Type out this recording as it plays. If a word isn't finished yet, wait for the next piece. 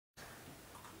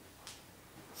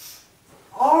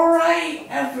Alright,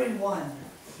 everyone.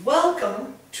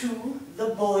 Welcome to the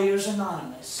Bulliers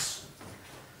Anonymous.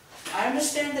 I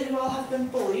understand that you all have been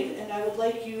bullied, and I would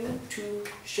like you to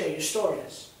share your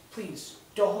stories. Please,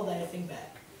 don't hold anything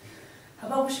back. How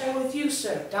about we start with you,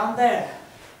 sir, down there?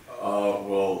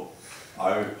 Well,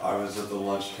 I was at the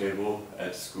lunch table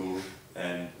at school,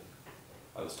 and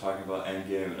I was talking about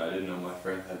Endgame, and I didn't know my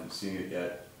friend hadn't seen it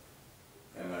yet.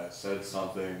 And I said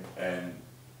something, and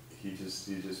he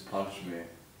just punched me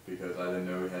because I didn't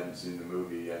know he hadn't seen the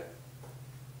movie yet.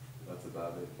 That's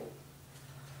about it.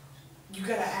 You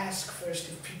gotta ask first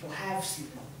if people have seen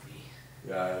the movie.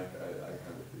 Yeah, I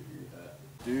kind of figured that.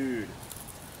 Dude,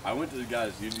 I went to the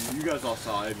guys. You guys all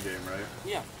saw Endgame, right?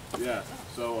 Yeah. Yeah.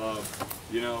 So,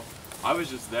 you know, I was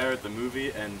just there at the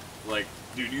movie, and like,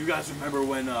 dude, you guys remember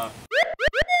when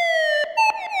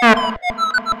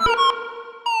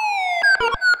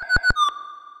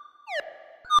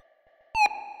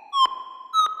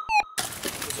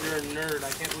You're a nerd.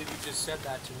 I can't believe you just said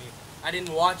that to me. I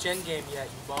didn't watch Endgame yet,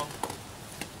 you bum.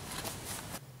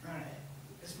 Alright,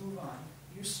 let's move on.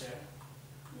 You, sir.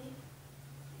 Me?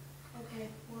 Okay,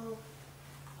 well,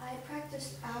 I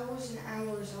practiced hours and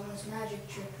hours on this magic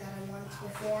trick that I wanted to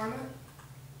perform.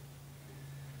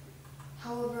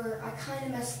 However, I kind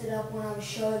of messed it up when I was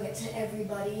showing it to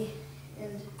everybody,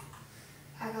 and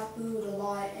I got booed a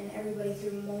lot, and everybody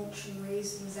threw mulch and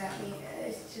raisins at me.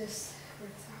 It just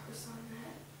hurts hours on that.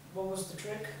 What was the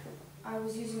trick? I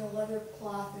was using a leather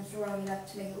cloth and throwing it up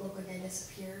to make it look like I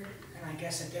disappeared. And I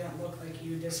guess it didn't look like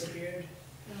you disappeared.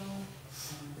 No,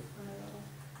 I don't know.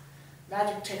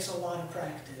 Magic takes a lot of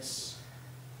practice.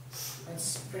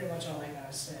 That's pretty much all I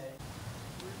gotta say.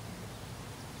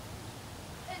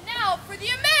 And now for the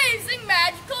amazing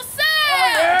magical sound!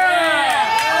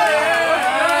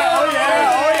 Oh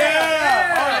yeah! Oh yeah!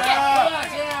 Oh yeah!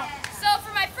 Okay. So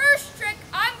for my first trick,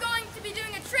 I'm going to be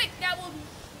doing a trick that will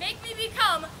make me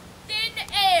become thin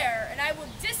air, and I will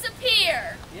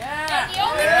disappear. Yeah! And the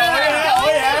only thing I'm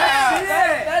going to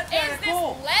That's do is this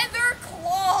leather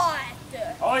cloth.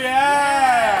 Oh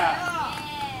yeah!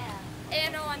 Yeah.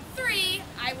 And on 3,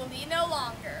 I will be no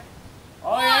longer.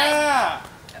 Oh yeah!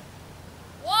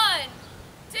 1,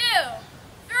 2,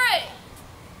 3.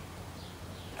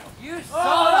 You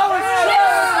saw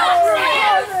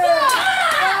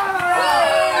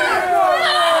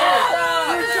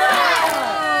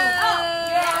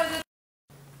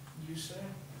You, sir?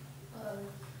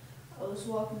 I was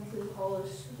walking through the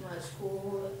halls of my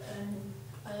school, and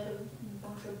I had a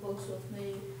bunch of books with me,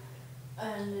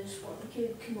 and this one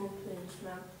kid came up and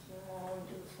smacked them all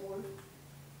into the floor.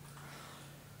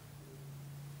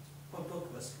 What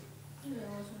book was it? It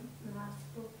wasn't a math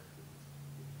book.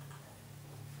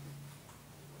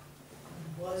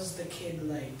 Was the kid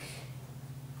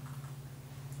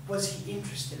was he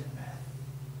interested in math?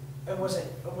 Or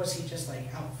was he just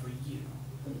out for you?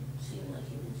 It seemed like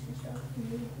he was just out for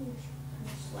me. I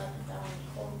slapped him down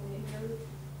and called me a nerd.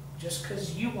 Just because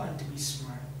you want to be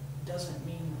smart doesn't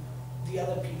mean the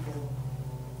other people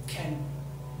can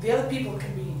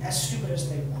be as stupid as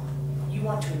they want. You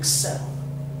want to excel.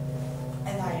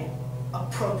 And I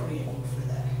appropriate you for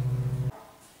that.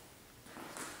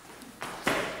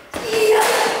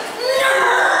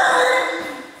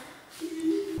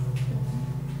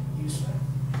 You, sir?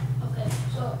 Okay,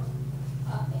 so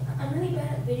I'm really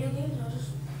bad at video games. I was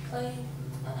just playing.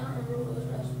 I don't remember what it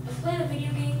was. But I was playing a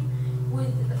video game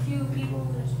with a few people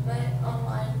that I met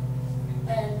online,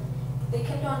 and they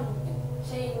kept on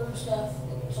saying rude stuff,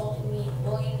 like insulting me,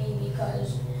 bullying me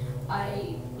because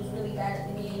I was really bad at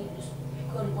the game and just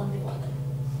couldn't one people like them.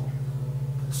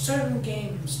 Certain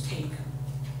games take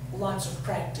lots of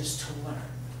practice to learn.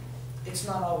 It's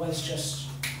not always just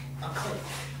a click.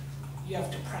 You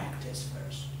have to practice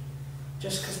first.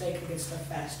 Just because they can get stuff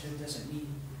faster doesn't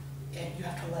mean, and you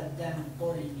have to let them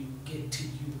bully you get to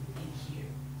you in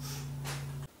here.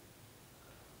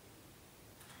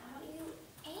 How do you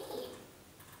aim?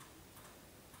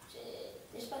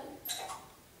 This button?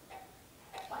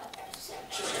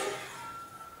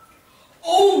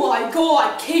 Oh my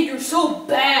god, kid, you're so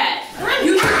bad.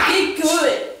 You should get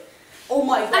good. Oh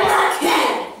my god,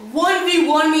 kid.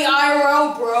 1v1 me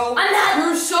IRL, bro.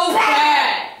 You're so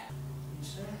bad. You,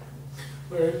 sir?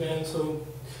 Alright, man, so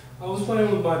I was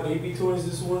playing with my baby toys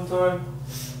this one time,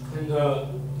 and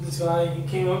this guy, he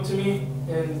came up to me,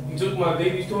 and he took my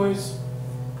baby toys,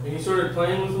 and he started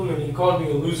playing with them, and he called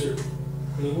me a loser,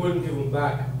 and he wouldn't give them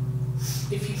back.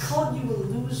 If he called you a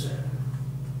loser,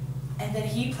 and then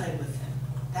he played with him,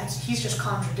 he's just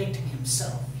contradicting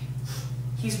himself.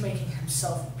 He's making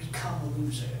himself become a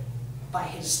loser by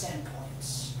his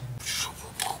standpoints.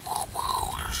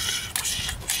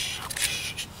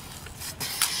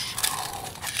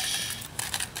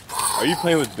 Are you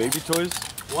playing with baby toys?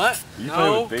 What? Are you No.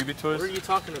 playing with baby toys? What are you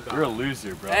talking about? You're a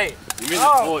loser, bro. Hey. You made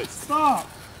the toys. Stop.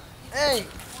 Hey.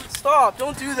 Stop.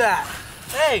 Don't do that.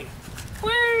 Hey.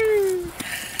 Whee.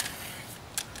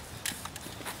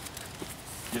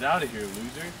 Get out of here,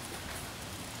 loser.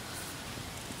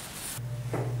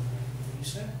 You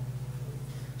said?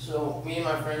 So me and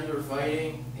my friends were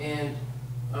fighting, and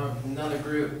another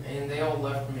group, and they all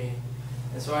left me,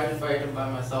 and so I had to fight them by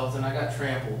myself, and I got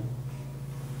trampled.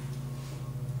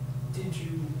 Did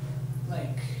you,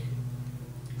 like,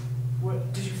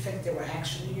 did you think they were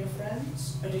actually your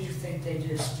friends? Or did you think they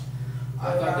just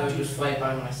I thought they would you just fight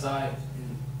by my side,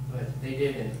 but they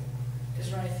didn't. Is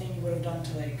there anything you would have done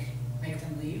to, like, make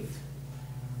them leave?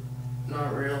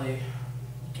 Not really.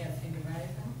 You can't think of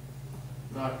anything?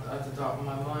 Not at the top of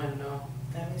my mind, no.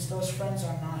 That means those friends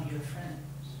are not your friends.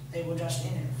 They were just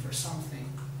in it for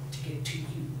something to get to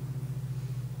you.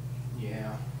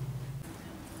 Yeah.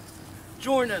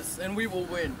 Join us and we will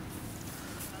win.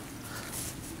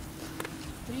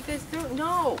 What are you guys doing?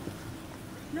 No.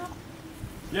 No.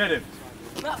 Get him.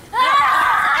 No. Get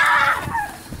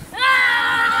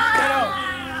him.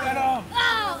 Get him.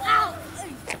 Ow!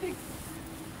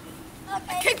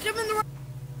 I kicked him in the.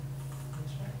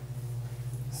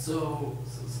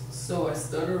 So I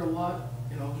stutter a lot,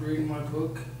 and I was reading my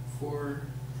book for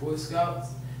Boy Scouts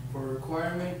for a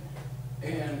requirement,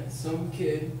 and some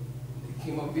kid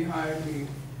came up behind me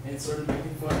and started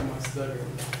making fun of my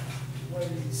stuttering. What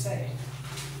did he say?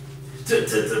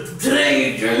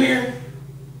 Today, Junior!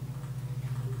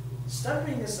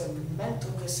 Stuttering is a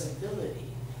mental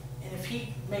disability. And if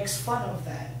he makes fun of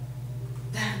that,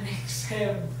 that makes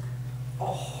him a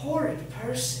horrid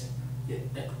person.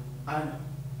 Yeah, I know.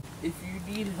 If you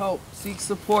need help, seek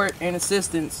support and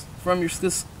assistance from your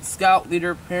scout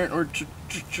leader, parent, or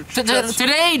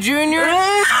today, Junior.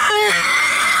 Alright.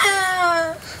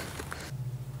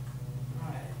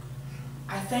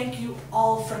 I thank you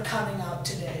all for coming out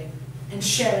today and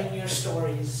sharing your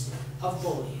stories of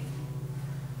bullying.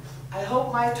 I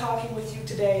hope my talking with you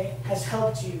today has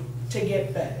helped you to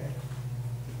get better.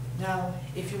 Now,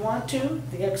 if you want to,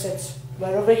 the exit's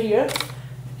right over here,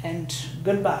 and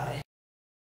goodbye.